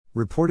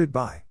Reported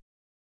by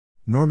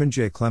Norman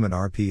J. Clement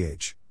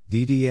RPH,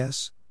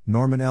 DDS,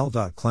 Norman L.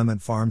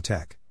 Clement Farm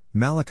Tech,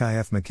 Malachi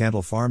F.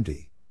 McCandle Farm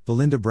D,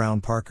 Belinda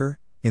Brown Parker,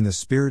 in the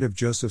spirit of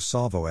Joseph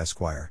Salvo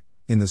Esquire,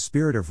 in the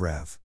spirit of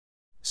Rev.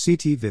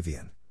 C.T.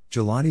 Vivian,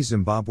 Jelani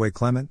Zimbabwe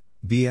Clement,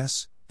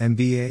 B.S.,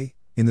 M.B.A.,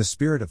 in the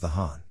spirit of the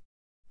Han.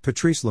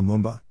 Patrice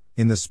Lumumba,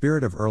 in the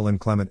spirit of Erland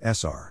Clement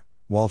S.R.,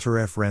 Walter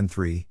F. Wren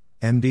III,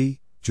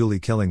 M.D., Julie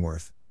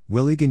Killingworth,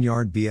 Willie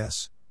Gignard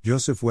B.S.,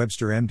 Joseph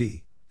Webster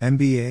M.D.,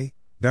 M.B.A.,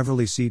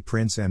 Beverly C.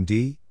 Prince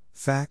M.D.,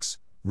 Fax,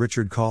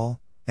 Richard Call,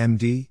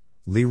 M.D.,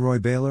 Leroy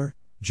Baylor,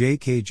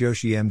 J.K.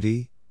 Joshi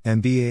M.D.,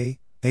 M.B.A.,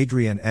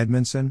 Adrienne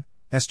Edmondson,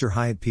 Esther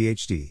Hyatt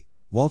Ph.D.,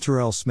 Walter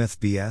L. Smith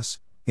B.S.,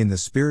 in the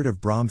spirit of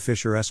Bram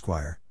Fisher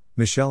Esquire,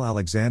 Michelle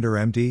Alexander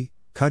M.D.,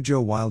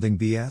 Cudjoe Wilding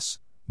B.S.,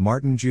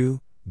 Martin Jew,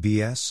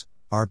 B.S.,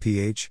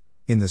 R.P.H.,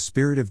 in the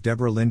spirit of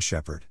Deborah Lynn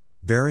Shepard,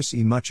 Barris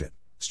E. Muchett,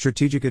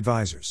 Strategic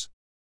Advisors.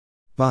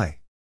 By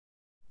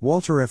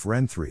Walter F.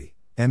 Wren III,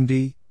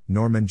 M.D.,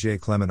 Norman J.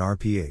 Clement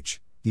RPH,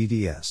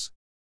 EDS.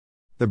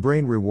 The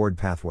Brain Reward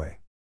Pathway.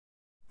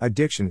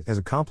 Addiction is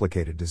a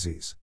complicated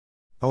disease.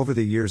 Over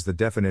the years the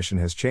definition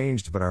has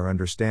changed, but our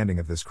understanding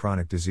of this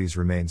chronic disease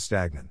remains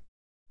stagnant.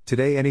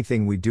 Today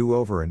anything we do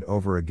over and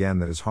over again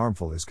that is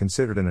harmful is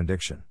considered an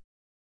addiction.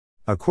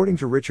 According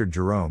to Richard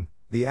Jerome,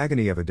 The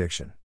Agony of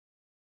Addiction.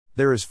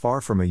 There is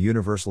far from a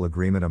universal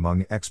agreement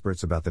among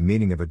experts about the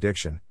meaning of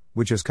addiction,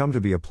 which has come to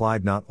be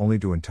applied not only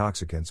to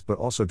intoxicants but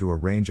also to a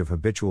range of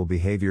habitual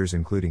behaviors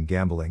including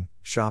gambling,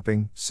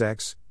 shopping,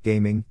 sex,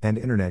 gaming, and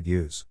internet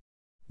use.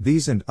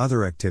 These and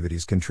other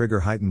activities can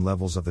trigger heightened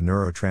levels of the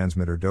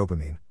neurotransmitter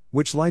dopamine,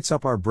 which lights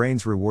up our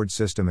brain's reward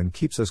system and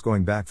keeps us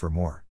going back for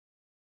more.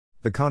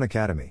 The Khan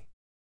Academy.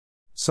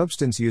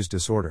 Substance use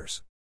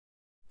disorders.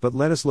 But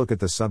let us look at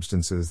the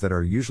substances that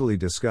are usually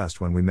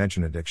discussed when we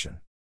mention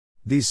addiction.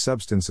 These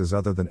substances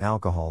other than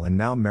alcohol and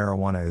now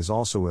marijuana is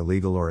also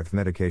illegal or if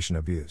medication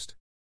abused.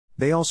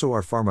 They also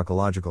are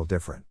pharmacological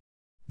different.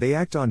 They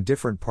act on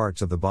different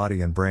parts of the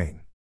body and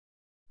brain.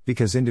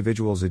 Because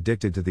individuals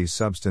addicted to these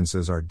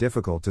substances are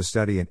difficult to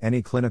study in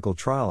any clinical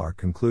trial, our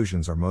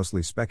conclusions are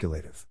mostly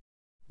speculative.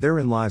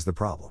 Therein lies the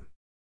problem.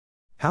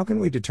 How can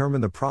we determine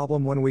the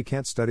problem when we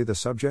can't study the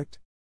subject?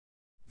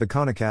 The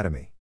Khan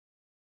Academy.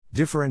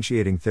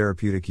 Differentiating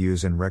therapeutic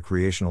use and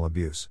recreational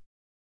abuse.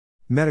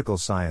 Medical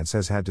science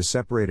has had to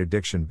separate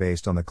addiction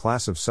based on the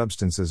class of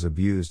substances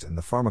abused and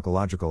the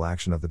pharmacological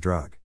action of the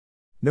drug.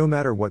 No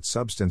matter what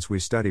substance we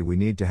study, we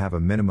need to have a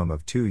minimum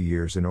of 2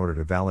 years in order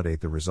to validate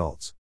the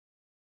results.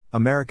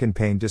 American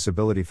Pain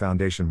Disability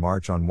Foundation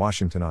March on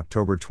Washington,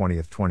 October 20,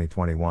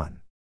 2021.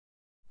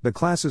 The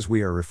classes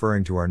we are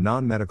referring to are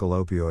non-medical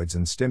opioids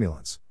and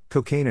stimulants,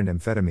 cocaine and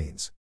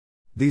amphetamines.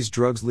 These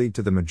drugs lead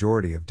to the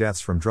majority of deaths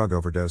from drug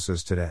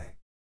overdoses today.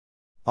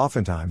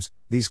 Oftentimes,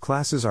 these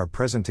classes are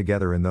present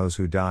together in those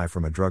who die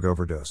from a drug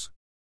overdose.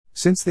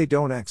 Since they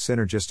don't act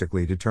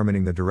synergistically,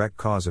 determining the direct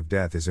cause of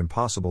death is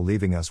impossible,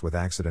 leaving us with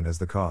accident as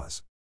the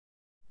cause.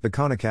 The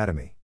Khan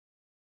Academy.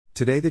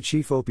 Today the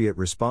chief opiate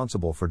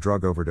responsible for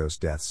drug overdose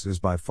deaths is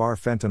by far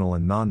fentanyl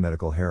and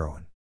non-medical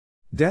heroin.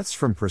 Deaths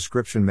from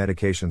prescription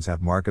medications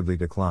have markedly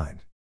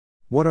declined.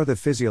 What are the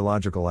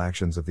physiological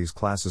actions of these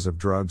classes of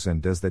drugs,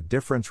 and does that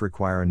difference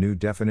require a new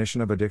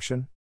definition of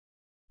addiction?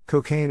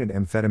 Cocaine and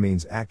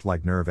amphetamines act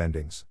like nerve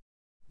endings.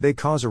 They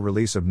cause a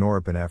release of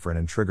norepinephrine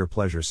and trigger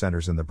pleasure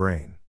centers in the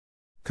brain.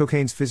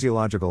 Cocaine's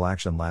physiological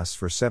action lasts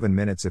for 7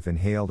 minutes if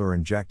inhaled or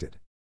injected.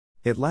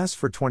 It lasts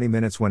for 20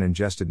 minutes when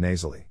ingested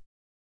nasally.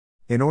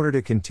 In order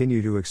to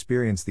continue to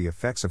experience the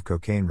effects of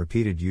cocaine,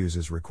 repeated use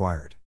is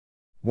required.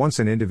 Once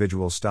an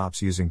individual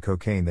stops using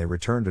cocaine, they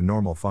return to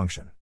normal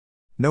function.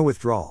 No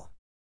withdrawal.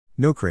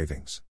 No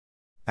cravings.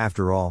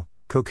 After all,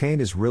 cocaine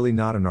is really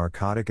not a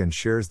narcotic and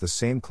shares the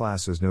same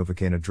class as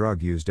Novocaine, a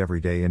drug used every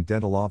day in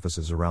dental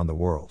offices around the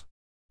world.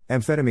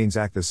 Amphetamines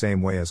act the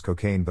same way as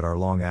cocaine but are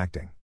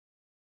long-acting.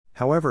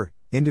 However,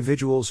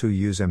 individuals who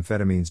use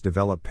amphetamines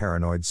develop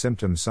paranoid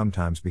symptoms,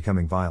 sometimes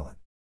becoming violent.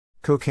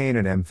 Cocaine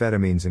and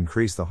amphetamines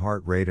increase the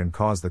heart rate and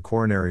cause the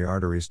coronary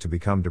arteries to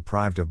become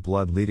deprived of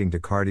blood, leading to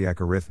cardiac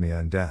arrhythmia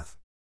and death.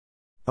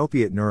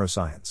 Opiate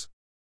neuroscience.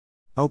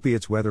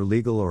 Opiates, whether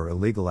legal or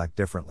illegal, act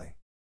differently.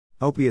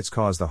 Opiates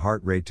cause the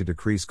heart rate to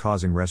decrease,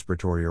 causing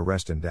respiratory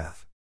arrest and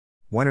death.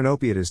 When an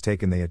opiate is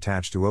taken, they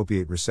attach to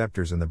opiate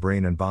receptors in the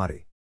brain and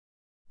body.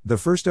 The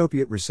first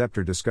opiate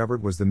receptor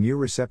discovered was the mu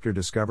receptor,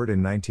 discovered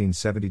in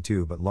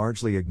 1972 but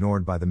largely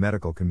ignored by the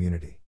medical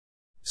community.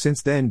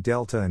 Since then,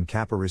 delta and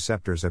kappa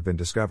receptors have been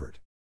discovered.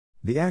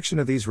 The action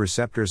of these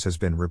receptors has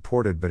been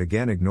reported but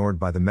again ignored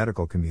by the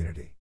medical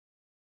community.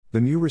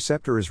 The mu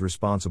receptor is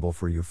responsible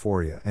for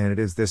euphoria, and it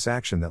is this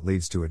action that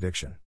leads to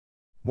addiction.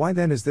 Why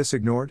then is this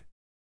ignored?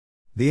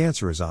 The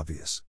answer is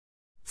obvious.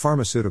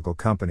 Pharmaceutical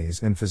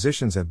companies and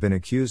physicians have been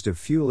accused of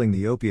fueling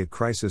the opiate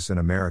crisis in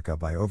America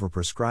by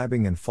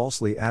overprescribing and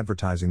falsely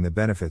advertising the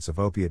benefits of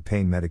opiate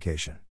pain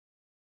medication.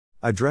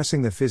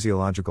 Addressing the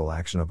physiological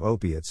action of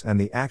opiates and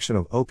the action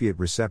of opiate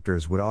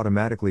receptors would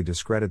automatically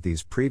discredit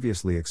these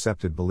previously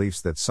accepted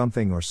beliefs that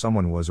something or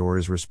someone was or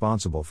is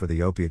responsible for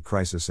the opiate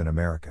crisis in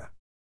America.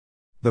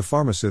 The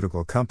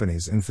pharmaceutical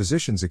companies and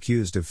physicians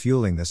accused of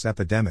fueling this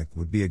epidemic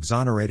would be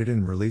exonerated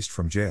and released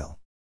from jail.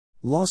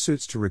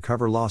 Lawsuits to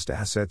recover lost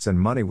assets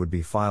and money would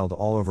be filed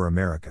all over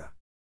America.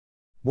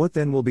 What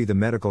then will be the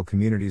medical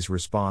community's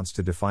response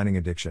to defining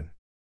addiction?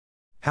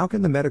 How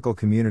can the medical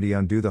community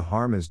undo the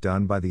harm is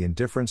done by the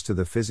indifference to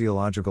the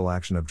physiological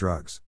action of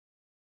drugs?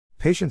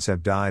 Patients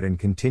have died and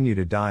continue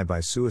to die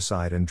by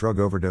suicide and drug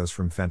overdose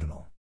from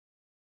fentanyl.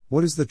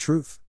 What is the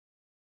truth?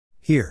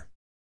 Here.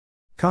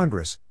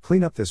 Congress,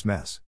 clean up this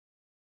mess.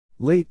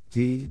 Late,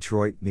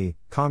 Detroit, me,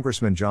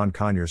 Congressman John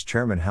Conyers,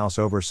 Chairman, House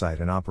Oversight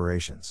and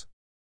Operations.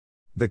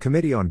 The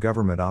Committee on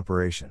Government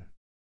Operation.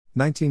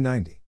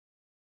 1990.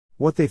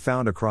 What they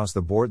found across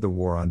the board: the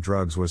war on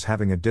drugs was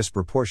having a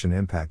disproportionate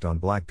impact on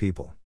black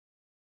people.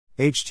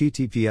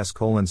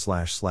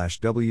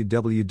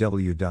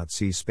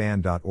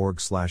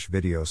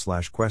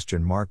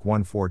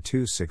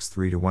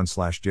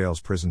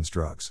 https://www.cspan.org/video/question_14263-1/jails prisons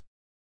drugs.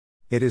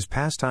 It is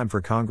past time for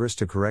Congress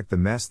to correct the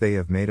mess they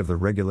have made of the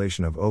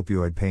regulation of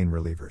opioid pain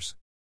relievers.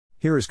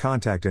 Here is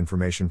contact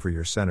information for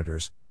your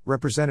senators,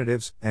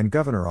 representatives, and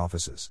governor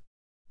offices.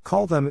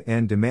 Call them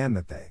and demand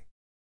that they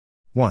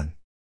 1.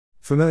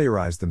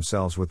 Familiarize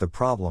themselves with the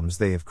problems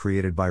they have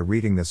created by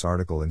reading this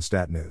article in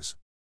Stat News.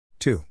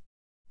 2.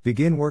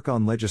 Begin work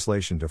on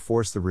legislation to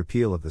force the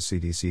repeal of the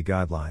CDC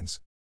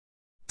guidelines.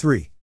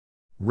 3.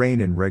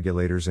 Rein in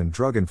regulators and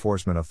drug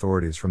enforcement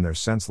authorities from their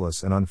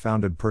senseless and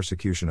unfounded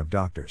persecution of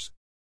doctors.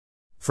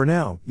 For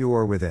now, you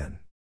are within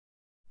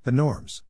the norms.